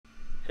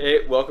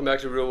Hey, welcome back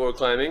to Real World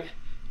Climbing,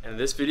 and in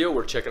this video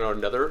we're checking out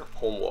another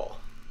home wall.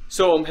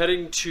 So I'm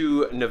heading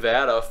to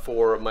Nevada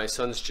for my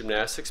son's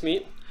gymnastics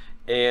meet,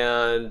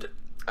 and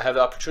I have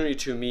the opportunity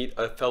to meet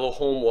a fellow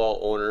home wall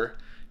owner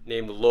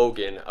named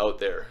Logan out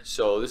there.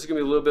 So this is gonna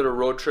be a little bit of a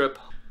road trip.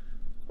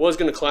 Was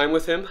gonna climb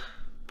with him,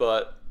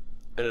 but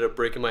ended up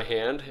breaking my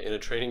hand in a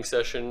training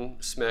session,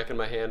 smacking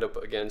my hand up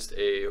against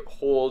a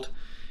hold,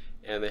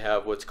 and they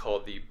have what's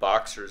called the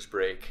boxer's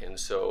break, and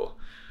so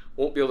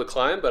won't be able to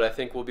climb, but I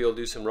think we'll be able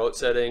to do some route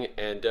setting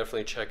and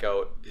definitely check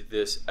out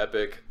this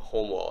epic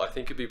home wall. I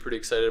think you'd be pretty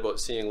excited about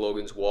seeing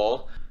Logan's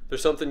wall.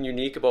 There's something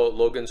unique about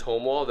Logan's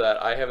home wall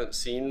that I haven't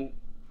seen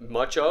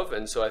much of,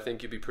 and so I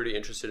think you'd be pretty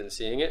interested in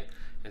seeing it.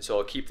 And so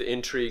I'll keep the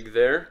intrigue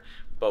there,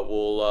 but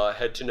we'll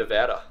head to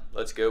Nevada.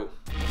 Let's go.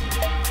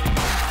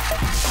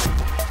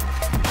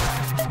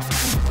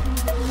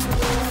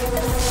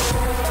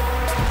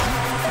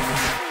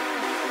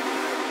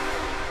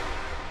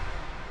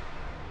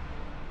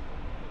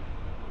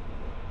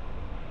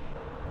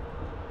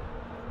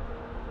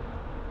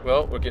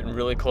 Well, we're getting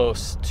really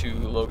close to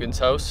Logan's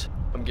house.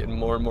 I'm getting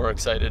more and more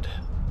excited.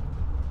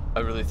 I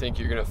really think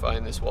you're gonna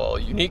find this wall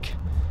unique.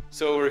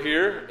 So we're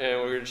here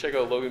and we're gonna check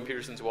out Logan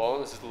Peterson's wall.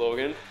 This is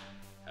Logan.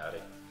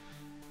 Howdy.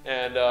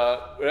 And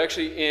we're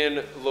actually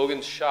in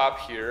Logan's shop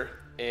here,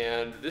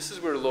 and this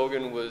is where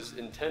Logan was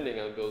intending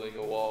on building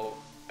a wall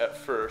at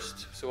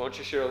first. So why don't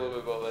you share a little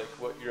bit about like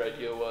what your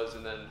idea was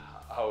and then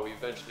how we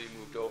eventually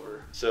moved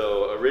over.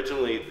 So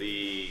originally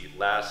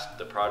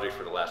the project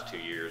for the last 2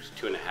 years,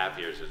 2.5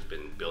 years, has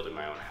been building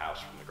my own house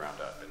from the ground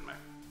up, and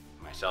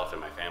myself and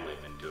my family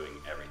have been doing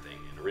everything.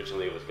 And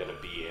originally it was going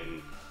to be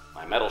in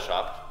my metal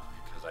shop,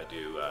 because I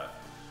do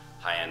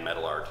high-end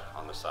metal art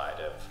on the side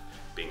of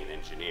being an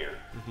engineer.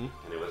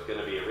 And it was going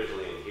to be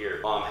originally in here.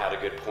 Mom had a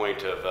good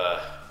point of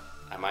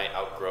I might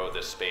outgrow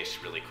this space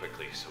really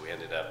quickly, so we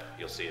ended up,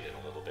 you'll see it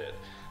in a little bit,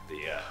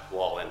 the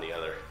wall in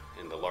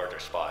the larger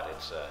spot.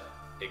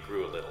 It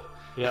grew a little.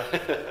 Yeah.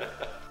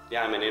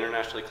 Yeah, I'm an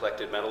internationally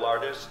collected metal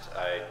artist.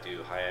 I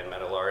do high-end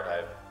metal art.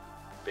 I've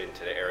been to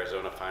the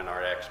Arizona Fine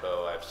Art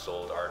Expo. I've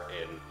sold art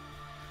in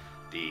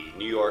the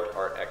New York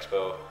Art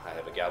Expo. I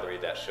have a gallery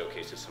that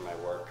showcases some of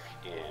my work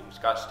in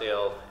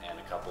Scottsdale and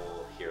a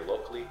couple here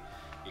locally.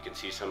 You can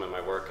see some of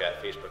my work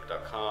at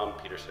facebook.com,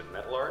 Peterson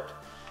Metal Art.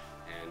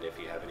 And if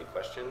you have any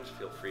questions,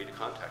 feel free to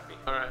contact me.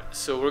 All right,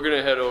 so we're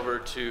gonna head over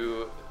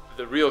to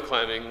the real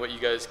climbing, what you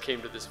guys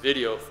came to this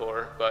video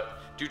for, but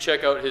do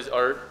check out his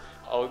art.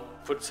 I'll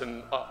put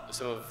some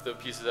of the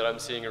pieces that I'm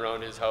seeing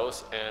around his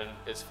house, and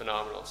it's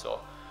phenomenal.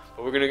 So,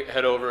 but we're gonna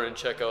head over and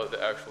check out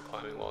the actual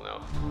climbing wall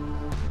now.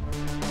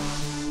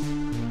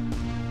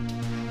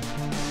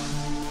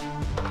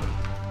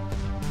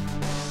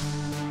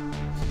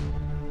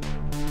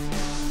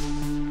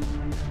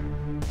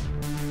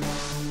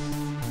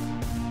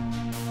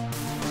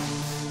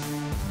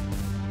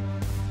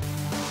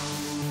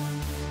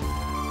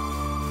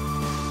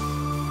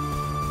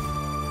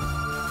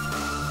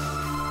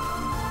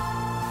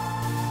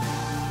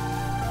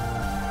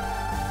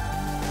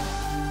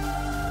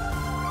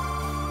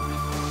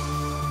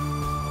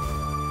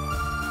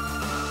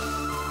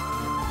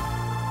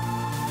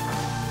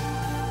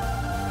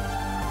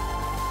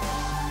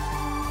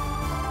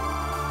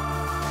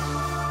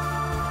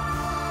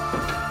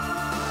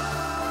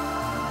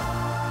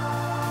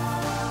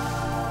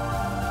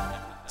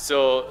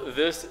 So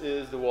this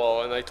is the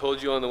wall, and I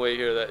told you on the way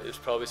here that it's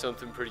probably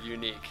something pretty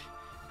unique,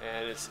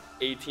 and it's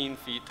 18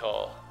 feet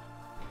tall,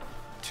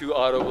 2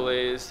 auto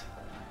belays,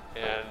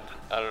 and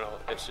I don't know,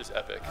 it's just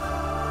epic.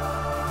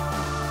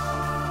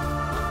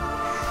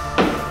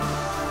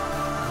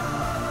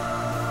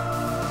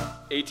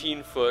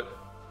 18-foot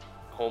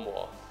home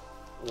wall.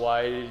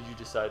 Why did you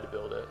decide to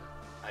build it?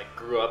 I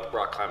grew up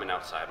rock climbing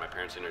outside. My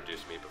parents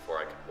introduced me before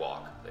I could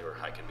walk. They were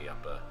hiking me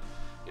up, the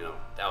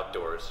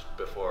outdoors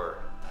before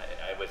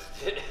I was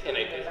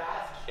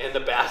in the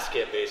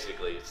basket,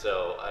 basically.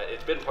 So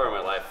it's been part of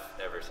my life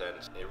ever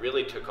since. It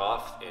really took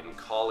off in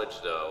college,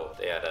 though.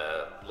 They had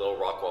a little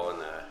rock wall in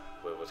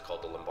what was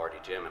called the Lombardi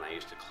gym, and I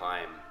used to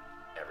climb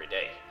every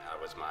day. I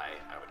would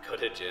go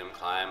to the gym,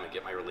 climb, and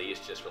get my release,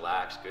 just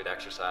relax, good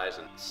exercise.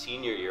 And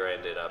senior year, I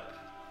ended up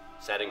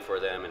setting for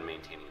them and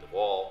maintaining the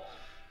wall,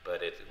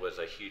 but it was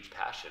a huge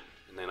passion.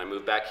 And then I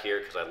moved back here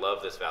because I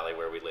love this valley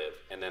where we live.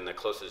 And then the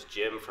closest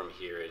gym from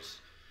here is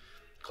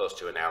close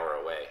to an hour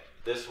away.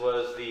 This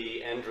was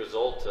the end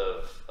result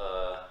of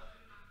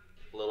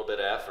a little bit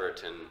of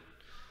effort, and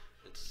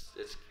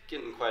it's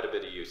getting quite a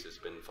bit of use. It's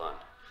been fun.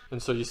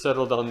 And so you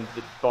settled on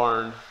the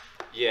barn.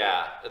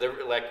 Yeah,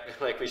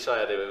 like we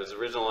said, it was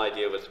original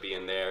idea was to be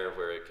in there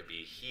where it could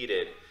be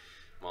heated.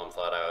 Mom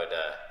thought I would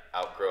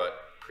outgrow it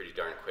pretty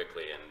darn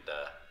quickly, and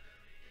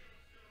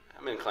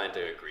I'm inclined to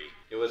agree.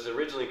 It was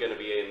originally going to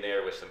be in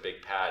there with some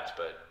big pads,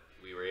 but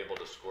we were able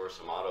to score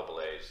some auto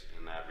belays,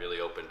 and that really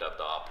opened up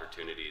the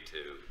opportunity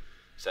to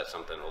set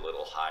something a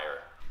little higher.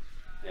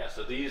 Yeah,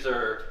 so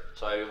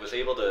I was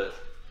able to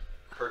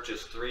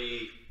purchase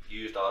 3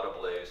 used auto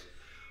belays.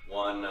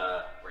 One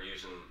we're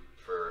using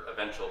for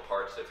eventual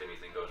parts if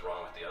anything goes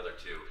wrong with the other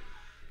 2.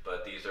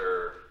 but these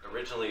are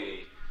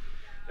originally,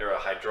 they're a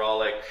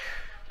hydraulic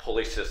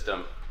pulley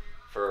system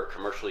for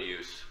commercial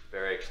use.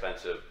 Very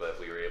expensive, but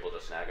we were able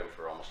to snag them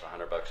for almost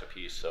 $100 a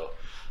piece. So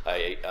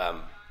I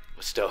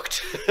was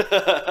stoked.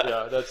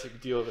 Yeah, that's a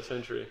deal of a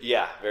century.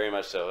 Yeah, very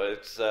much so.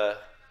 It's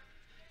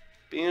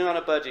being on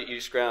a budget,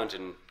 you scrounge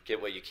and get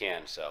what you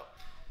can. So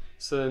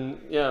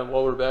then, yeah,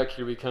 while we're back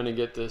here, we kind of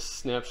get this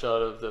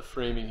snapshot of the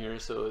framing here.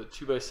 So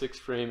 2x6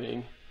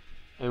 framing,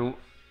 and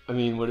I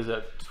mean, what is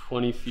that,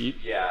 20 feet?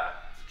 yeah,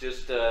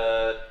 just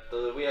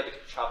we had to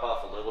chop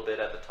off a little bit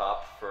at the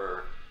top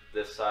for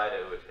this side.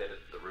 It would hit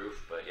the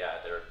roof, but yeah,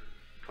 they're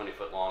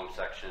 20-foot long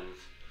sections,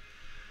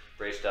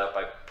 braced up.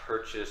 I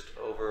purchased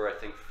over, I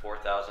think,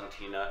 4,000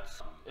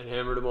 T-nuts. And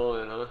hammered them all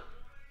in, huh?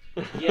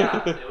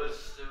 Yeah, it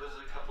was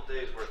a couple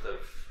days worth of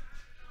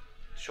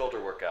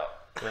shoulder workout.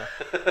 Yeah.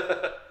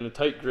 And a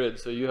tight grid,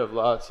 so you have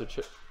lots of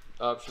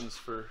options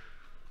for...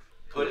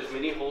 Put as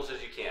many holes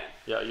as you can.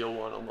 Yeah, you'll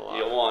want them a lot.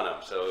 You'll want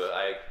them, so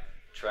I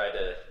try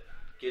to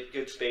get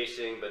good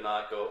spacing, but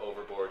not go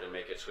overboard and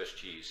make it Swiss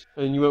cheese.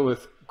 And you went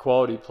with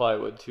quality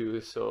plywood too,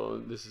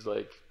 so this is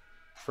like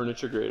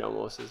furniture grade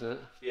almost, isn't it?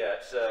 Yeah,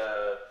 it's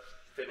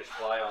finished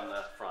ply on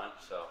the front,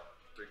 so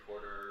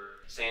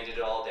 3/4 sanded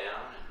it all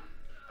down and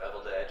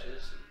beveled the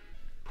edges.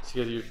 So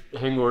you got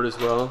your hangboard as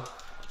well.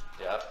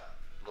 Yep,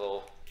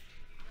 little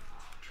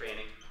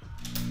training.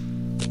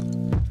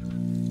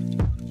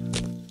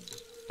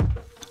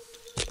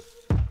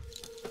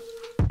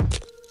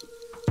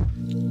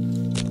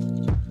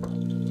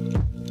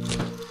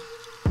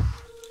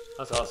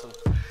 That's awesome.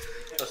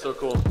 That's so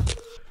cool.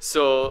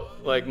 So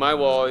like my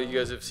wall, you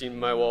guys have seen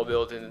my wall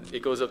built, and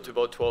it goes up to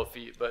about 12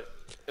 feet, but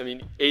I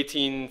mean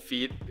 18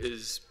 feet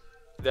is,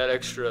 that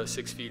extra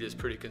 6 feet is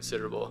pretty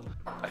considerable.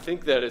 I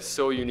think that it's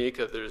so unique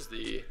that there's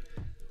the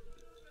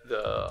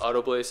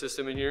auto belay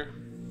system in here,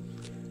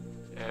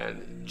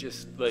 and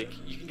just like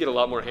you can get a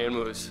lot more hand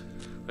moves.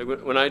 Like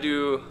when I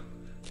do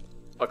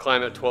a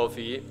climb at 12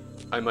 feet,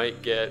 I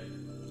might get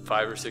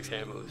 5 or 6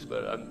 hand moves,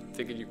 but I'm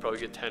thinking you probably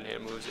get 10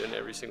 hand moves in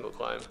every single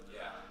climb.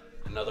 Yeah.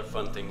 Another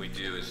fun thing we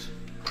do is,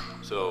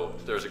 so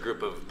there's a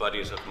group of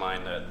buddies of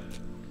mine that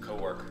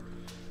co-work,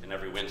 and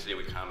every Wednesday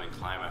we come and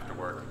climb after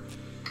work,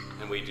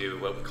 and we do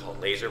what we call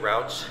laser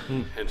routes.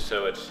 And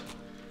so it's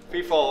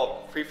free for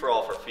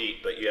all for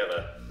feet, but you have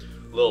a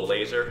little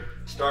laser.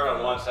 Start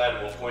on one side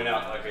and we'll point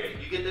out, okay,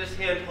 you get this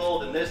hand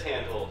hold and this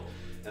hand hold,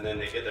 and then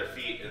they get their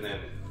feet, and then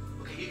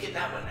okay, you get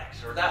that one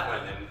next, or that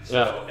one, and so,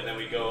 yeah. And then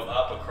we go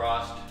up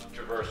across,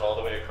 traverse all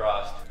the way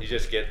across. You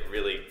just get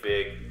really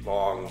big,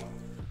 long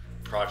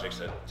projects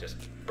that just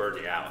burn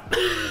you out.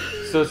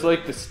 So it's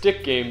like the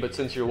stick game, but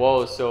since your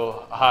wall is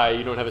so high,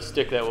 you don't have a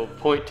stick that will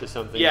point to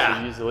something, yeah.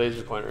 So you use the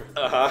laser pointer.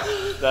 Uh-huh.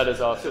 That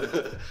is awesome.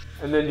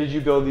 And then did you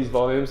build these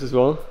volumes as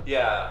well?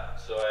 Yeah,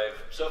 so I've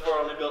so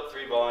far only built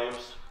 3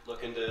 volumes,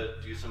 looking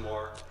to do some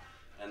more.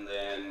 And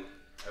then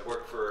I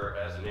work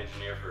as an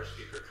engineer for a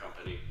speaker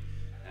company,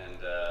 and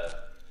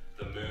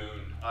the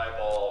moon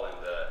eyeball and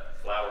the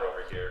flower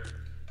over here,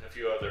 and a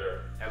few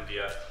other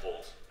MDF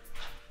holes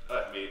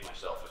I've made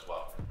myself as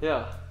well.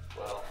 Yeah.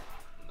 Well,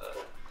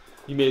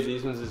 You made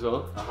these ones as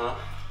well? uh-huh.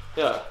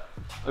 Yeah.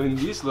 I mean,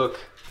 these look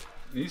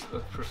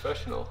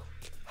professional.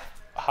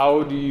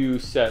 How do you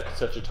set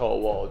such a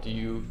tall wall? Do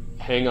you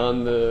hang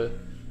on the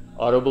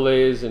auto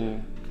belays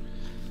and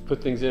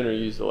put things in, or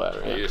use the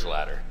ladder? I use a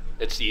ladder.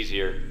 It's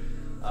easier.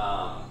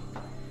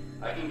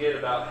 I can get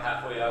about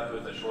halfway up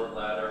with a short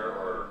ladder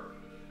or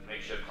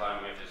makeshift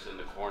climbing if it's in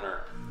the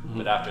corner.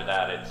 But after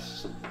that,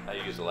 I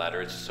use a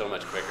ladder. It's so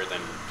much quicker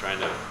than trying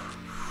to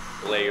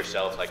lay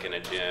yourself like in a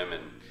gym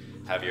and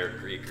have your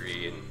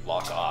gree and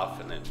lock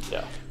off, and then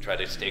try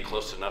to stay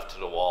close enough to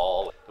the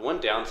wall. The one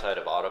downside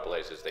of auto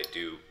belays is they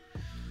do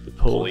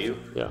pull you.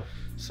 Yeah.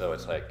 So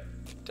it's like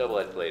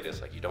double-edged blade is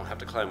like you don't have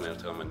to climb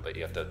into them, but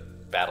you have to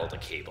battle the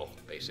cable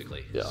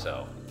basically. Yeah.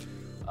 So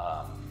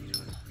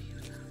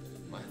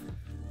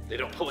they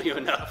don't pull you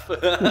enough. Go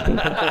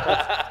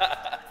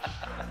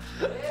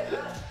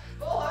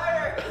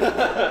harder.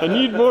 I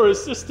need more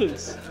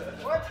assistance.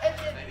 More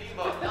attention. I need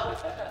more help.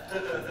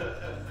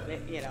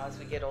 You know, as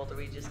we get older,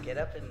 we just get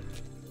up and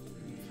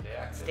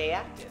stay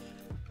active.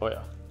 Oh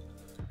yeah.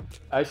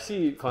 I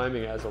see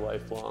climbing as a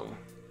lifelong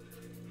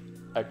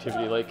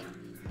activity. Like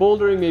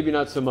bouldering, maybe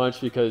not so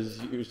much because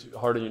you're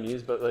hard on your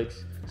knees, but like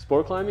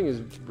sport climbing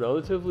is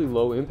relatively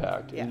low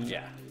impact. Yeah.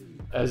 Yeah.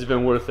 Has it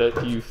been worth it?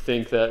 Do you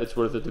think that it's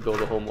worth it to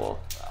build a home wall?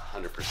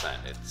 100%.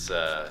 It's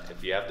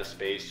if you have the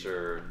space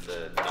or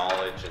the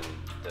knowledge and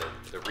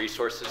the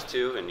resources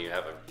to, and you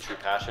have a true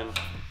passion,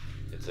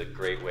 it's a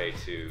great way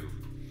to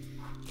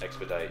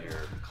expedite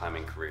your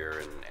climbing career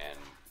and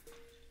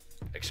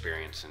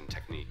experience and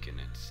technique,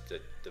 and it's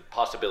the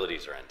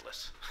possibilities are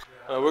endless.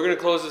 We're gonna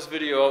close this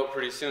video out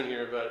pretty soon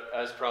here, but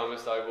as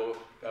promised, I will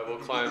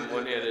climb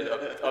one-handed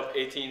up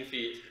 18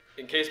 feet.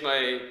 In case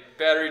my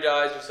battery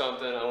dies or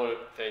something, I want to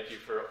thank you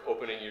for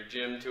opening your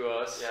gym to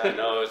us. Yeah,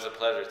 no, it was a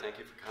pleasure. Thank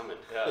you for coming.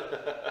 Yeah.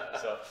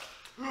 So,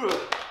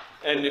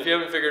 and if you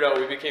haven't figured out,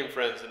 we became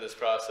friends in this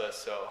process.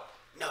 So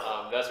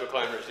that's what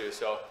climbers do.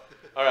 So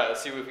All right,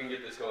 let's see if we can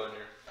get this going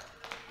here.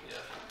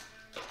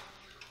 Yeah.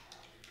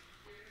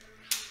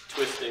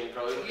 Twisting,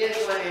 probably. He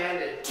gets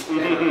one-handed.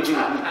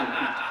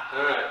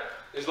 All right.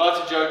 There's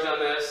lots of jugs on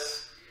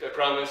this. I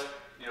promise,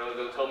 you know,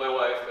 don't tell my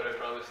wife, but I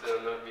promise that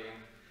I'm not being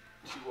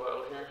too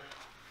wild here.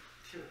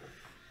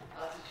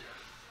 Lots of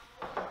jokes.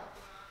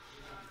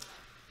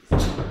 He's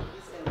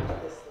gonna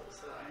make this look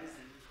so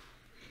easy.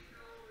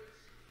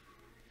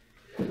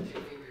 You have 2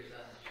 fingers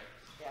on the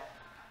jokes. Yeah.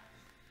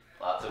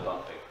 Lots of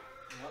bumping.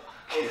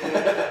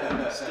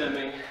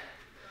 Stemming.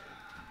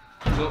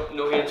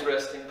 No hands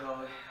resting,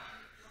 probably.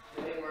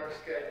 Everything works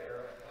good for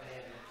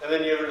one-handed. And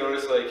then you ever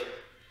notice, like,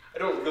 I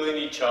don't really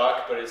need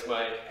chalk, but it's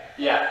my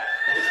Yeah.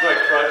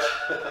 crutch.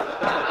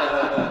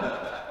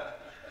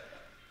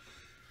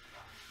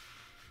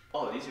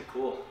 Oh, these are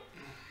cool.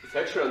 The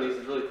texture on these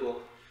is really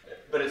cool.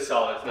 But it's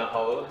solid, it's not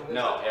hollow.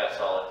 No, yeah,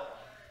 solid.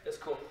 That's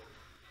cool.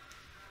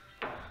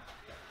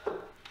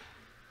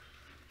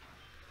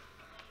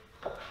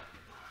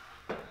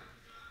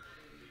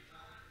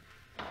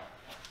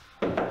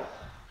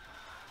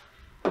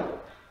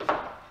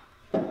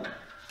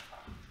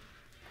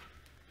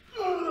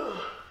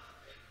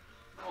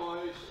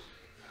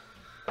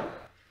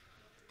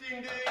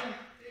 Ding ding!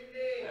 Ding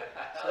ding!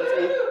 So that's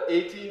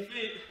 18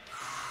 feet.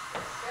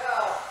 Go!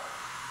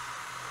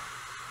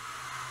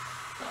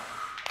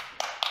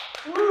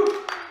 Woo!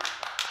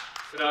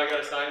 So now I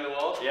gotta sign the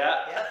wall?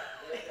 Yeah.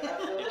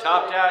 Yep. You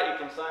topped out, you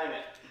can sign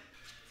it.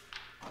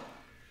 I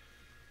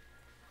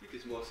think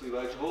it's mostly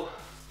legible.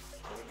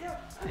 Yeah.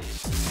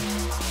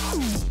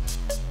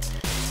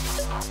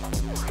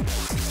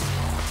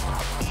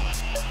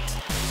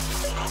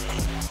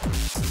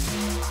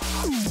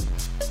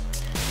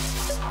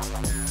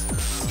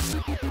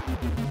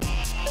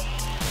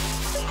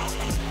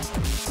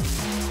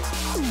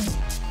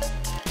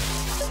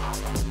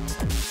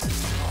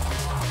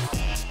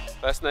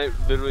 Last night,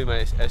 literally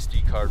my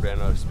SD card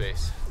ran out of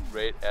space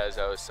right as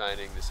I was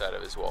signing the side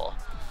of his wall.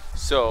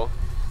 So,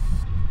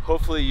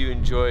 hopefully you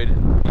enjoyed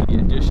the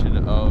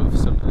addition of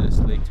some of this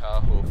Lake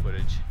Tahoe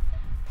footage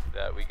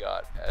that we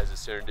got as a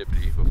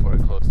serendipity before I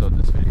closed out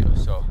this video.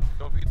 So,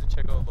 don't forget to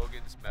check out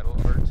Logan's metal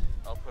art.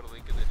 I'll put a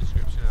link in the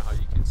description on how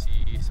you can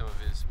see some of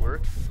his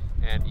work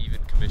and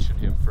even commission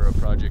him for a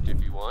project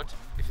if you want.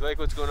 If you like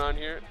what's going on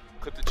here,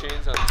 click the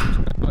chains on the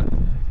subscribe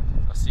button.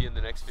 I'll see you in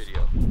the next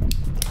video.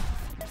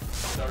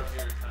 Start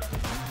here, kind of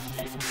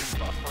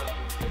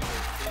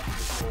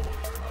shape,